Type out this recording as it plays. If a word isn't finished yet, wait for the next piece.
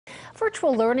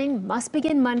Virtual learning must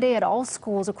begin Monday at all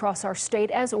schools across our state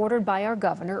as ordered by our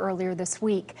governor earlier this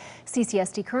week.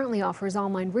 CCSD currently offers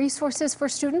online resources for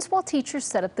students while teachers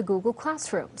set up the Google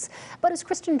Classrooms. But as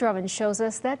Kristen Drummond shows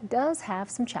us, that does have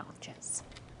some challenges.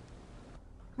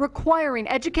 Requiring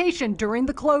education during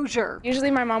the closure.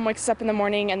 Usually my mom wakes us up in the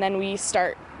morning and then we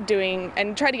start doing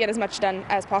and try to get as much done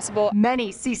as possible.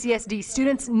 Many CCSD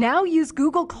students now use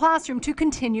Google Classroom to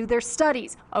continue their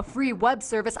studies, a free web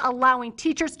service allowing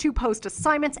teachers to post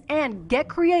assignments and get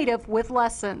creative with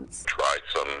lessons. Tried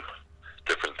some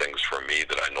different things for me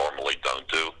that I normally don't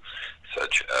do,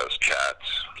 such as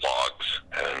chats, logs,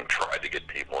 and tried to get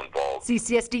people involved.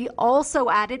 CCSD also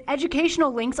added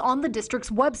educational links on the district's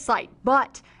website,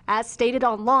 but as stated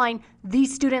online,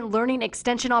 these student learning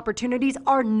extension opportunities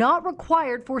are not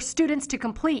required for students to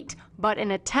complete, but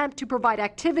an attempt to provide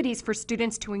activities for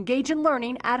students to engage in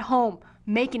learning at home,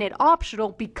 making it optional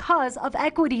because of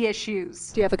equity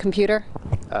issues. Do you have a computer?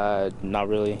 Not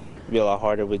really. It'd be a lot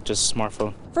harder with just a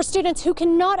smartphone. For students who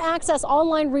cannot access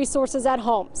online resources at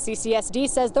home, CCSD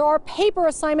says there are paper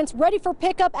assignments ready for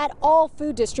pickup at all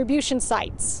food distribution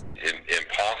sites.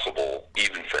 Impossible,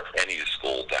 even for any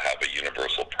school, to have a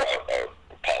universal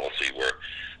policy where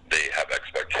they have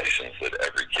expectations that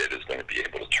every kid is going to be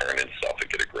able to turn in stuff and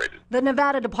get it graded. The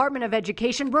Nevada Department of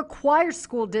Education requires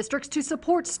school districts to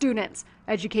support students.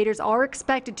 Educators are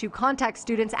expected to contact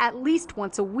students at least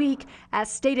once a week,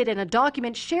 as stated in a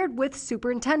document shared with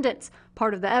superintendents,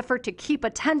 part of the effort to keep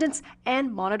attendance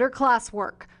and monitor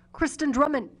classwork. Kristen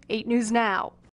Drummond, 8 News Now.